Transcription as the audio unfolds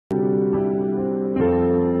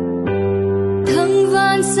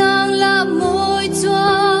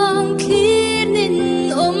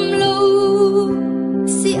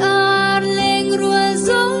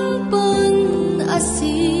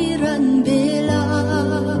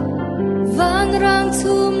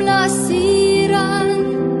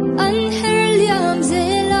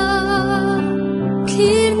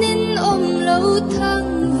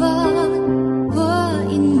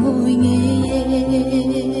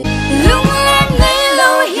lung lên ngay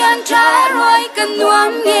lâu hiền trả rồi cần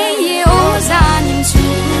nuông nghe ye ô gia ninh chu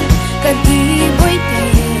cần đi bôi tê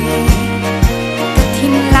cần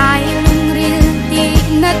thìn lại lung ril ti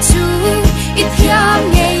na chu ít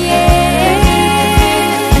thiam nghe ye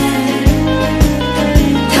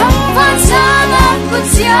thăng van sa ngang cút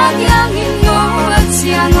chia yang in ngô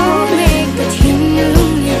chia ngô nghe cần thìn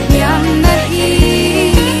lung liệt nhang na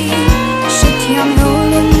hi sẽ thiam nô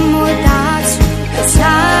lung mô ta chu cần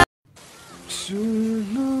sa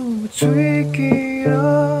Sulu chui kia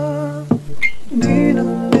đi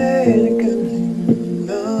nằm để gần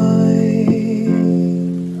lại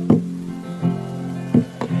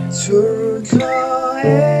sur cho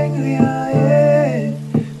anh lia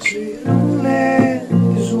chỉ lúc lên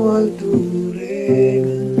zual tu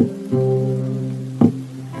regen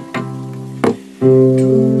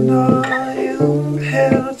tu na yung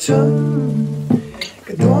heo chân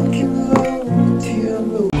cái đón kim lâu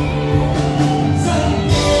thiam lâu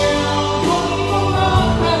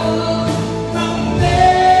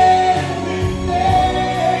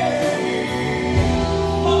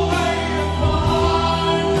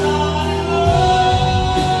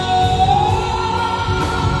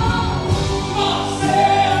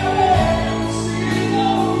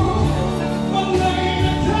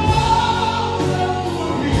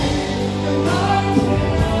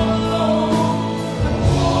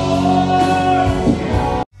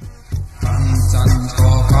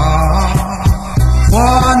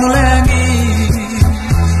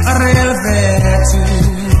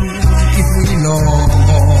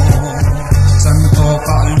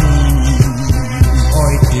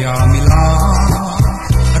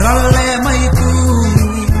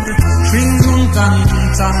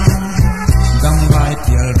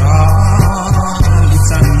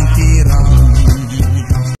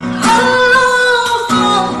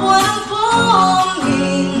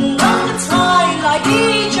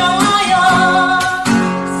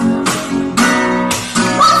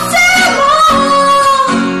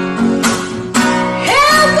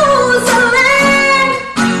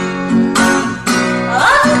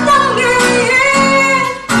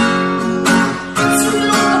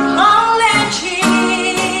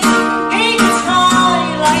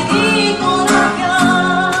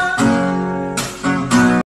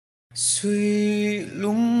suy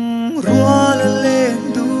lung rua lên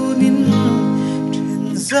du nín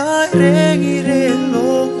trên dài reng i re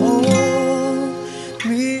lô ô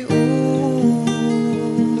mi u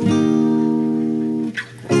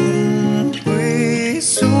cùng quê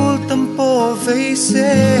sul tâm po vây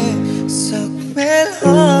xe sắc mel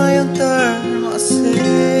hai ang thar ma se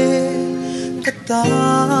kata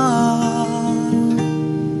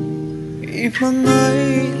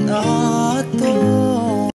imangai na to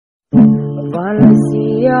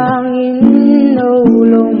Siang in no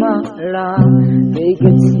loma la they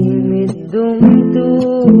get simit dum tu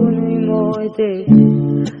ni moi te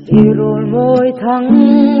irol moi thang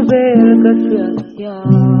vel ka ya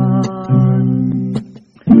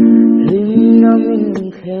lim na min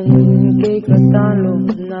khen ke ka ta lo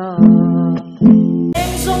na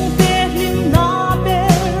em song te lim na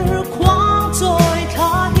ber khoang trôi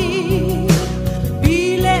tha hi bi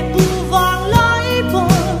le bu vang lai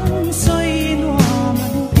bon soi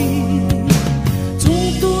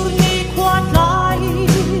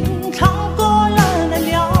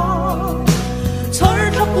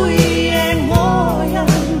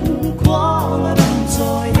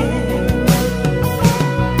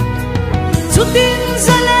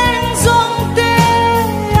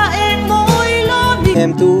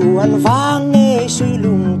em tu ăn vang nghe suy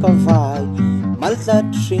lung cả vai mal sat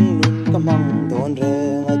sing nun cả mang don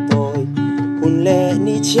re ngay tôi hun le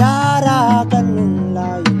ni chara kan nun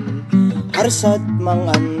lai har sat mang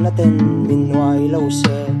an na ten min wai lâu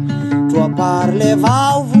se tua par le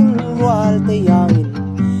vào vul rual te yang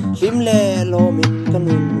lim le lo min kan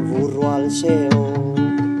nun vu rual se o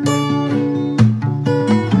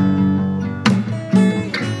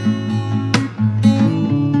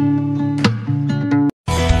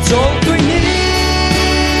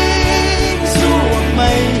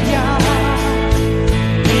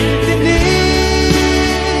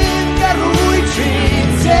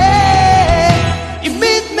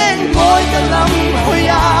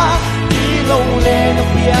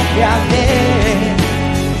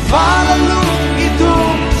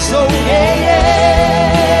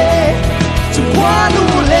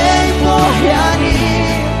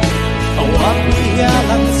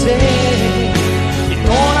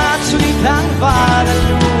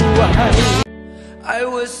I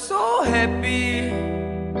was so happy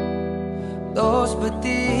those but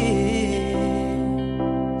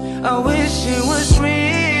I wish it was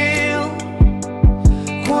real.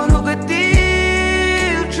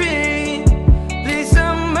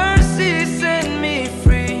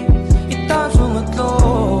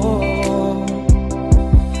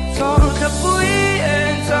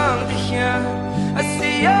 I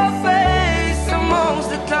see your face amongst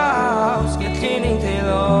the clouds, get cleaning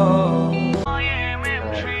tailor.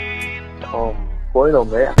 Cuối đồng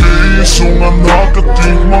đấy. Sung an na ka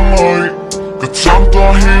ting mangai ka cham ta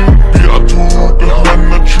hin pi atu ka han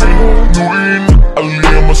na chin nuin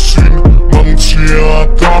alia masin mang chia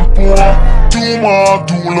tampua tu ma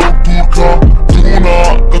du lo tu ka tu na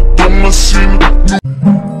ka tong na sin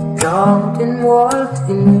Trong tin muối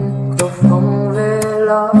tin có phong về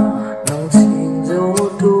la nong xin dấu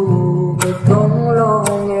tu cái tông lo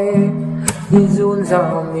nghe đi run ra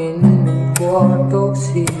mình qua tóc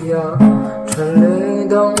xìa trở lên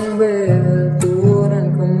đông về tu nên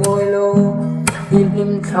có môi lâu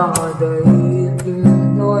im thả đầy tim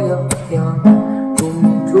nói yang cùng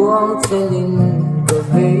chuông trên in có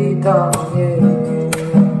về ta nghe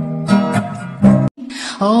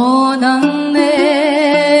ô nắng lên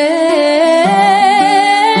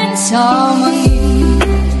sao mang in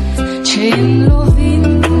trên lô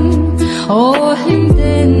vin ô hình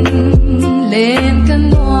tên lên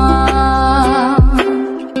căn hoa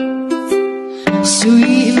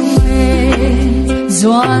suy lên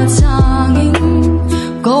zual sang in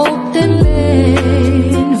cốc tên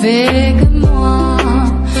lên về căn hoa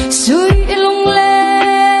suy lung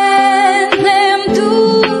lên em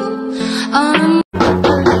tu an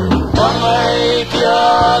Pangai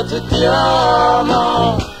kia tu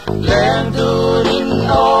tiama Len turin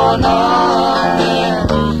ona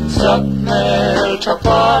Sab mel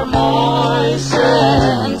chapar moi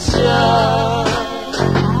sensia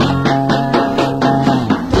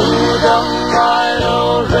Tudang mai lo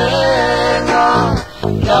renga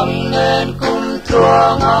Nam nen kum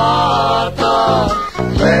tuang ata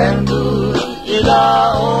Len turin ila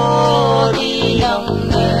ori yang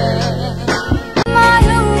nen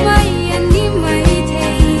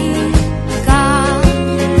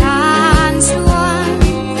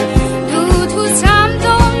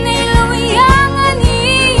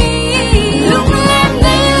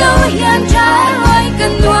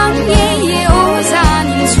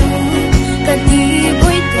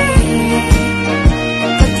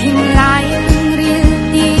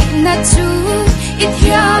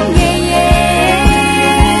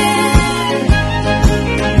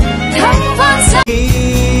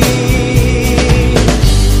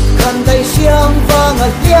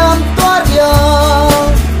Liam toa dia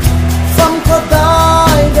phong có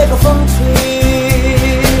tai để có phong thủy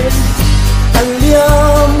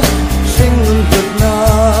Liam sinh Việt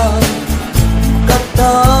Nam cắt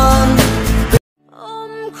tan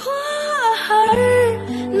khoa har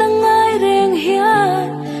nang ai reng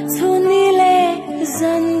hian suni le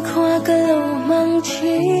zan khoa kalo mang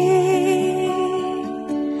chi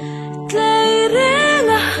tlei reng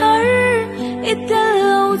har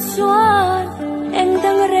italo zual anh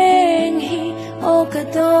đang rèn hi ô cả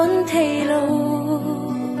đón thấy lâu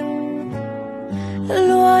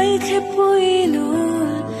loài khép bụi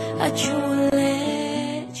luôn à chule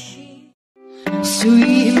chi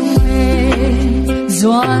suy lên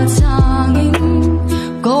zual sang in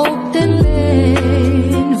cốc tên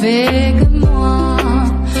lên về căn hoa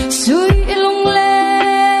suy lung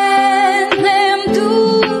lên em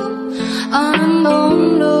tu an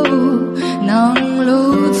ôm lâu nắng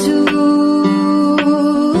lâu tu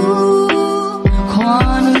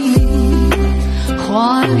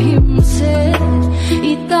khoan hiểm sẽ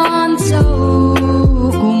tan sâu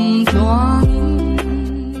cùng thoáng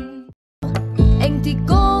anh thì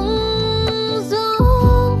cũng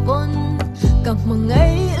giống bọn gặp một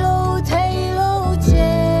ngày lâu thấy lâu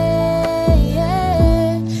chê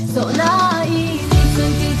sợ na ý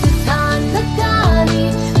xuân kỳ thực tàn tất cả đi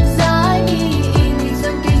dài đi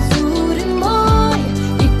xuân kỳ dù đến môi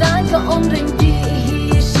đi tan cho ông rình đi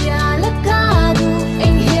xia lắc ca đủ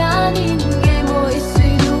anh hiền in nghe môi suy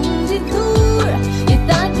đúng đi tour đi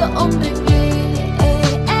tan cho ông rình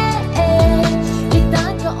đi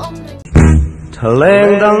tan cho ông rình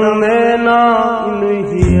Lên đăng nê na nuôi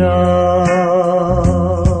hia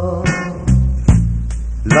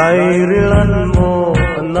Lai rilan mo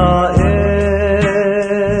na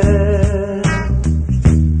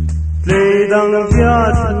Lê đăng gia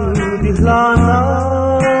đi lana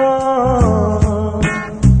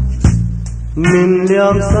Min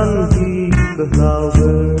liam san hi cơ lao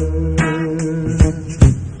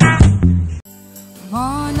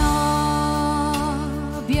Mana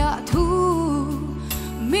bia thu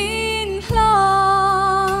min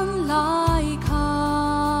lan lai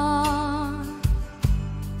khan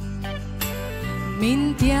min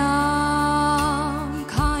tiam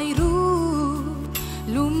khai ru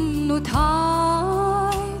lum nu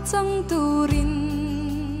thai chang turin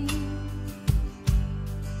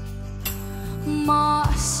ma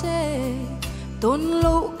se tôn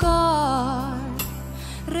lâu cả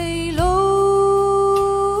rây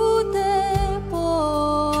lâu tê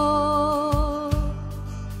bò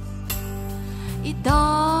i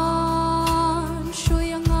dan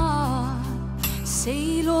shuya nga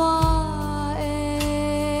say loa e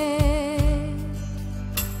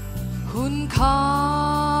hun kha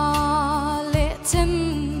lệ chân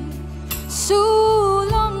su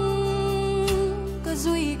long ka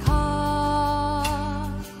zui kha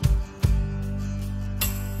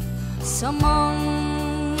samang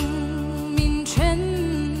min chen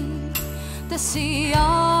ta sia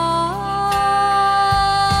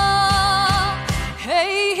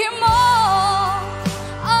hey himo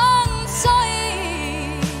ang sai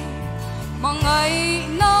mangai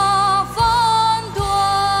na van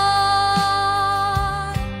doan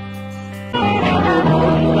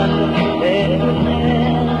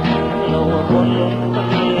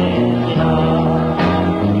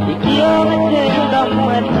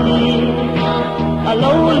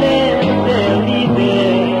Hello,